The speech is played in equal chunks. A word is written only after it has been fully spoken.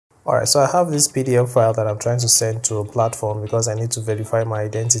Alright, so I have this PDF file that I'm trying to send to a platform because I need to verify my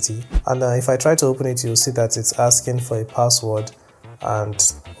identity. And if I try to open it, you'll see that it's asking for a password. And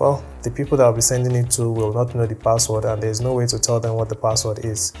well, the people that I'll be sending it to will not know the password, and there's no way to tell them what the password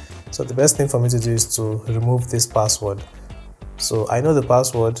is. So the best thing for me to do is to remove this password. So I know the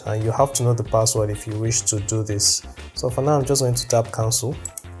password, and you have to know the password if you wish to do this. So for now, I'm just going to tap cancel.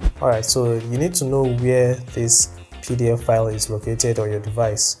 Alright, so you need to know where this PDF file is located on your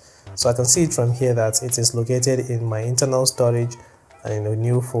device. So I can see it from here that it is located in my internal storage and in a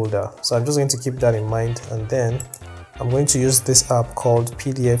new folder. So I'm just going to keep that in mind, and then I'm going to use this app called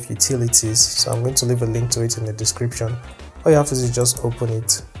PDF Utilities. So I'm going to leave a link to it in the description. All you have to do is just open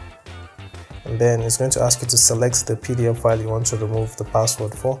it, and then it's going to ask you to select the PDF file you want to remove the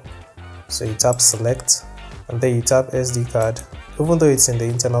password for. So you tap select, and then you tap SD card. Even though it's in the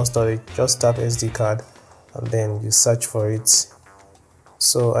internal storage, just tap SD card and then you search for it.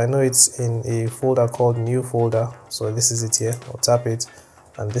 So I know it's in a folder called new folder, so this is it here. I'll tap it,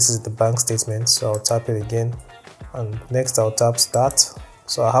 and this is the bank statement, so I'll tap it again, and next I'll tap start.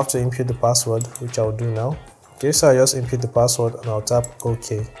 So I have to input the password, which I'll do now. Okay, so I just input the password and I'll tap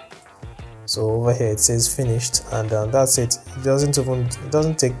OK. So over here it says finished, and that's it. It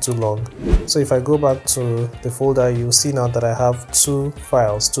doesn't take too long. So if I go back to the folder, you'll see now that I have two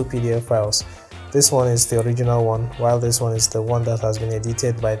PDF files. This one is the original one, while this one is the one that has been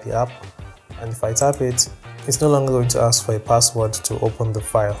edited by the app. And if I tap it, it's no longer going to ask for a password to open the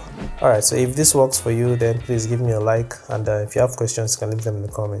file. Alright, so if this works for you, then please give me a like, and if you have questions, you can leave them in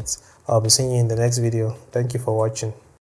the comments. I'll be seeing you in the next video. Thank you for watching.